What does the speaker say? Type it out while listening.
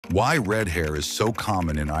Why red hair is so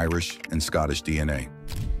common in Irish and Scottish DNA.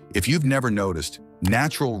 If you've never noticed,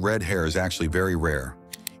 natural red hair is actually very rare.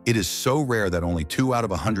 It is so rare that only 2 out of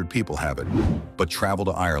 100 people have it. But travel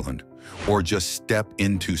to Ireland, or just step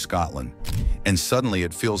into Scotland, and suddenly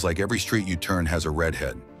it feels like every street you turn has a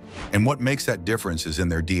redhead. And what makes that difference is in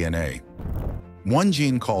their DNA. One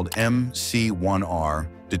gene called MC1R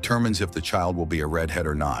determines if the child will be a redhead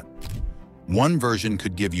or not. One version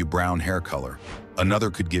could give you brown hair color, another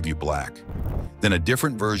could give you black. Then a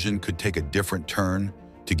different version could take a different turn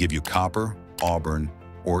to give you copper, auburn,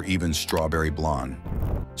 or even strawberry blonde.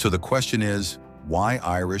 So the question is, why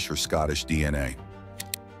Irish or Scottish DNA?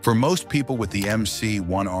 For most people with the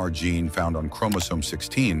MC1R gene found on chromosome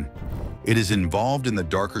 16, it is involved in the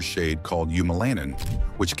darker shade called eumelanin,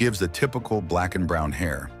 which gives the typical black and brown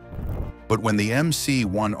hair. But when the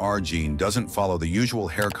MC1R gene doesn't follow the usual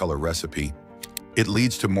hair color recipe, it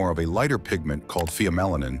leads to more of a lighter pigment called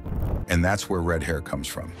pheomelanin, and that's where red hair comes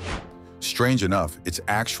from. Strange enough, it's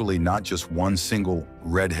actually not just one single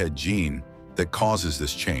redhead gene that causes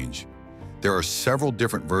this change. There are several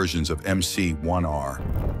different versions of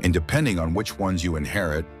MC1R, and depending on which ones you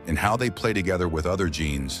inherit and how they play together with other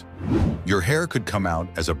genes, your hair could come out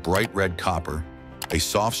as a bright red copper, a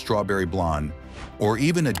soft strawberry blonde, or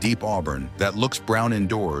even a deep auburn that looks brown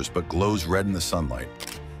indoors but glows red in the sunlight.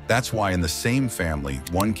 That's why in the same family,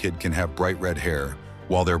 one kid can have bright red hair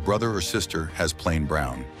while their brother or sister has plain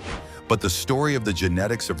brown. But the story of the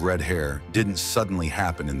genetics of red hair didn't suddenly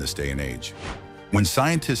happen in this day and age. When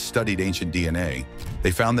scientists studied ancient DNA,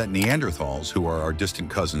 they found that Neanderthals, who are our distant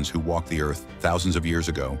cousins who walked the earth thousands of years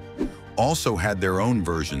ago, also had their own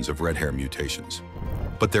versions of red hair mutations.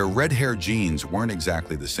 But their red hair genes weren't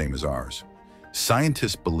exactly the same as ours.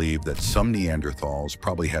 Scientists believe that some Neanderthals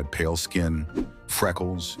probably had pale skin,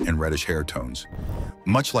 freckles, and reddish hair tones,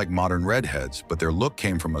 much like modern redheads, but their look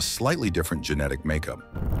came from a slightly different genetic makeup.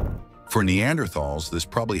 For Neanderthals, this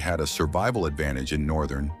probably had a survival advantage in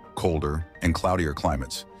northern, colder, and cloudier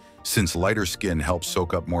climates, since lighter skin helps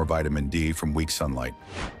soak up more vitamin D from weak sunlight.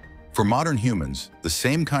 For modern humans, the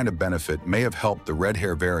same kind of benefit may have helped the red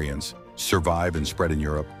hair variants survive and spread in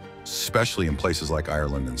Europe, especially in places like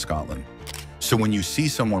Ireland and Scotland. So when you see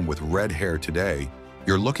someone with red hair today,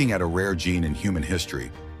 you're looking at a rare gene in human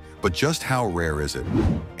history. But just how rare is it?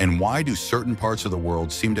 And why do certain parts of the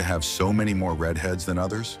world seem to have so many more redheads than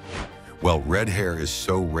others? Well, red hair is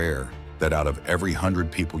so rare that out of every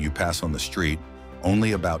 100 people you pass on the street,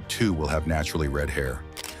 only about 2 will have naturally red hair.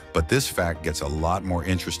 But this fact gets a lot more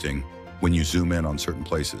interesting when you zoom in on certain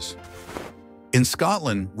places. In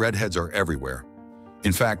Scotland, redheads are everywhere.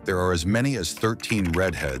 In fact, there are as many as 13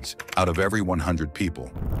 redheads out of every 100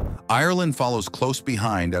 people. Ireland follows close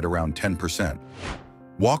behind at around 10%.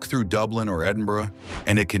 Walk through Dublin or Edinburgh,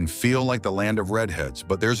 and it can feel like the land of redheads,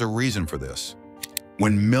 but there's a reason for this.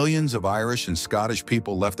 When millions of Irish and Scottish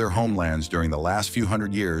people left their homelands during the last few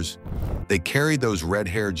hundred years, they carried those red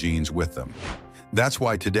hair genes with them. That's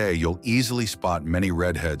why today you'll easily spot many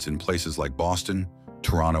redheads in places like Boston,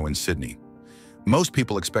 Toronto, and Sydney. Most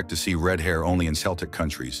people expect to see red hair only in Celtic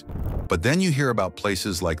countries, but then you hear about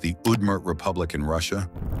places like the Udmurt Republic in Russia,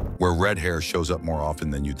 where red hair shows up more often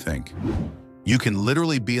than you'd think. You can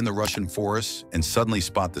literally be in the Russian forests and suddenly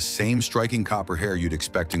spot the same striking copper hair you'd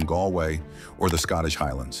expect in Galway or the Scottish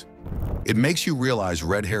Highlands. It makes you realize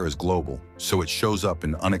red hair is global, so it shows up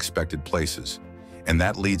in unexpected places. And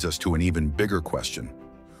that leads us to an even bigger question.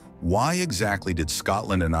 Why exactly did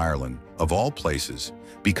Scotland and Ireland, of all places,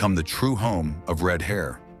 become the true home of red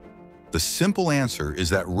hair? The simple answer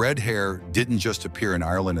is that red hair didn't just appear in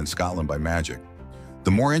Ireland and Scotland by magic.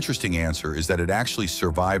 The more interesting answer is that it actually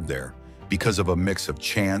survived there because of a mix of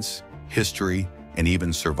chance, history, and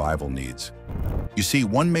even survival needs. You see,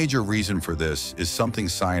 one major reason for this is something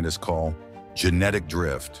scientists call genetic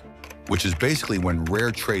drift, which is basically when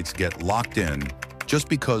rare traits get locked in just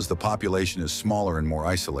because the population is smaller and more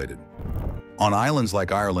isolated. On islands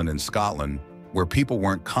like Ireland and Scotland, where people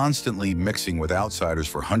weren't constantly mixing with outsiders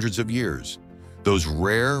for hundreds of years, those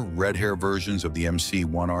rare red hair versions of the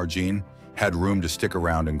MC1R gene had room to stick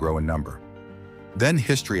around and grow in number. Then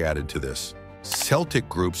history added to this. Celtic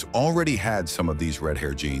groups already had some of these red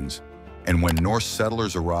hair genes, and when Norse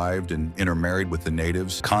settlers arrived and intermarried with the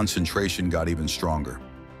natives, concentration got even stronger.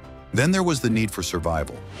 Then there was the need for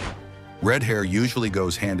survival. Red hair usually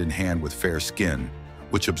goes hand in hand with fair skin,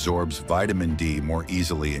 which absorbs vitamin D more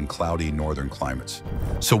easily in cloudy northern climates.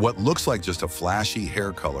 So what looks like just a flashy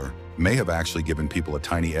hair color may have actually given people a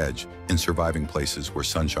tiny edge in surviving places where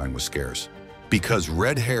sunshine was scarce. Because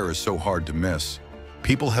red hair is so hard to miss,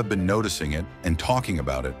 people have been noticing it and talking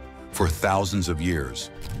about it for thousands of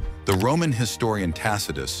years. The Roman historian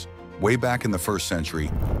Tacitus, way back in the 1st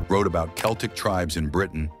century, wrote about Celtic tribes in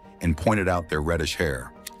Britain and pointed out their reddish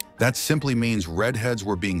hair. That simply means redheads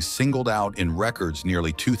were being singled out in records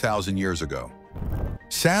nearly 2,000 years ago.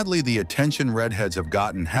 Sadly, the attention redheads have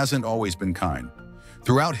gotten hasn't always been kind.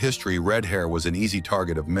 Throughout history, red hair was an easy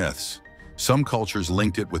target of myths. Some cultures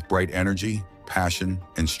linked it with bright energy, passion,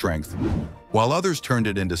 and strength, while others turned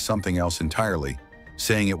it into something else entirely,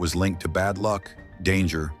 saying it was linked to bad luck,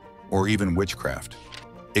 danger, or even witchcraft.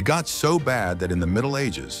 It got so bad that in the Middle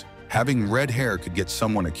Ages, having red hair could get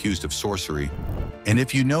someone accused of sorcery, and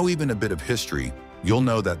if you know even a bit of history, you'll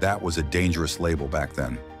know that that was a dangerous label back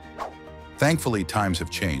then. Thankfully, times have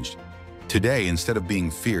changed. Today, instead of being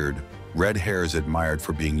feared, red hair is admired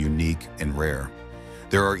for being unique and rare.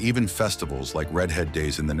 There are even festivals like Redhead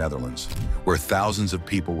Days in the Netherlands, where thousands of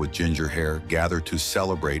people with ginger hair gather to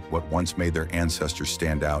celebrate what once made their ancestors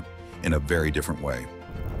stand out in a very different way.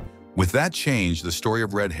 With that change, the story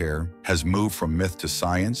of red hair has moved from myth to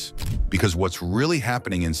science, because what's really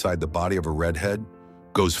happening inside the body of a redhead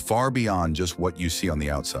goes far beyond just what you see on the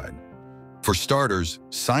outside. For starters,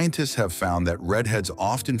 scientists have found that redheads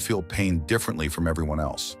often feel pain differently from everyone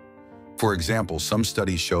else. For example, some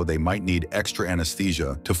studies show they might need extra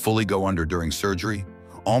anesthesia to fully go under during surgery,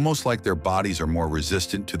 almost like their bodies are more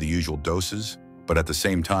resistant to the usual doses. But at the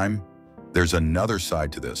same time, there's another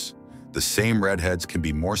side to this. The same redheads can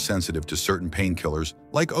be more sensitive to certain painkillers,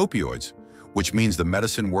 like opioids, which means the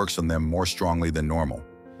medicine works on them more strongly than normal.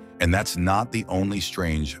 And that's not the only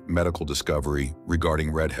strange medical discovery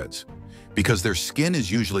regarding redheads, because their skin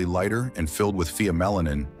is usually lighter and filled with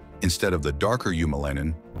pheomelanin instead of the darker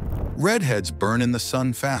eumelanin. Redheads burn in the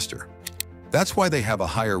sun faster. That's why they have a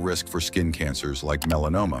higher risk for skin cancers like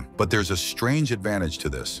melanoma, but there's a strange advantage to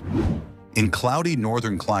this. In cloudy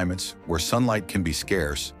northern climates where sunlight can be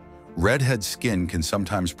scarce, redhead skin can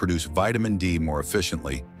sometimes produce vitamin D more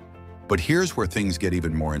efficiently. But here's where things get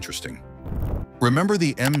even more interesting. Remember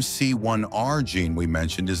the MC1R gene we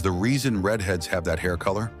mentioned is the reason redheads have that hair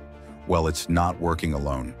color? Well, it's not working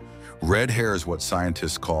alone. Red hair is what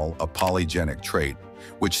scientists call a polygenic trait,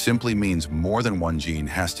 which simply means more than one gene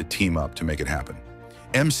has to team up to make it happen.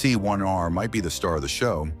 MC1R might be the star of the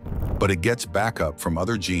show, but it gets backup from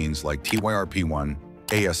other genes like TYRP1,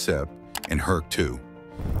 ASIP, and HERC2.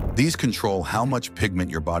 These control how much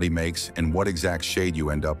pigment your body makes and what exact shade you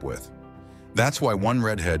end up with. That's why one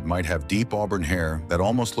redhead might have deep auburn hair that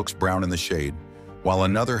almost looks brown in the shade, while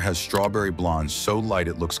another has strawberry blonde so light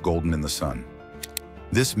it looks golden in the sun.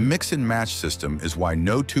 This mix and match system is why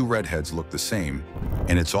no two redheads look the same,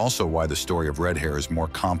 and it's also why the story of red hair is more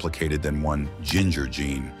complicated than one ginger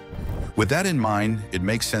gene. With that in mind, it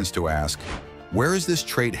makes sense to ask, where is this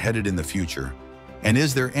trait headed in the future? And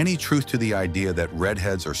is there any truth to the idea that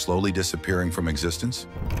redheads are slowly disappearing from existence?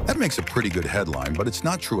 That makes a pretty good headline, but it's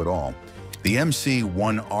not true at all. The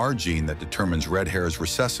MC1R gene that determines red hair is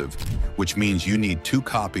recessive, which means you need 2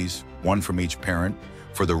 copies, one from each parent,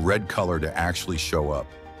 for the red color to actually show up.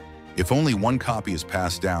 If only one copy is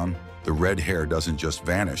passed down, the red hair doesn't just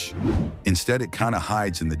vanish. Instead, it kind of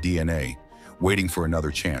hides in the DNA, waiting for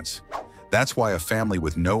another chance. That's why a family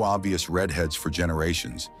with no obvious redheads for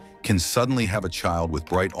generations can suddenly have a child with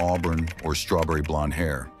bright auburn or strawberry blonde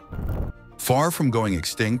hair. Far from going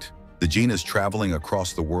extinct, the gene is traveling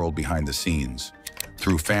across the world behind the scenes,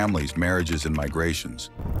 through families, marriages, and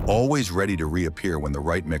migrations, always ready to reappear when the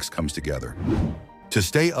right mix comes together. To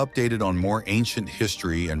stay updated on more ancient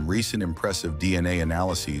history and recent impressive DNA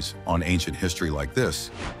analyses on ancient history like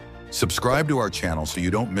this, subscribe to our channel so you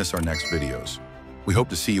don't miss our next videos. We hope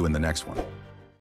to see you in the next one.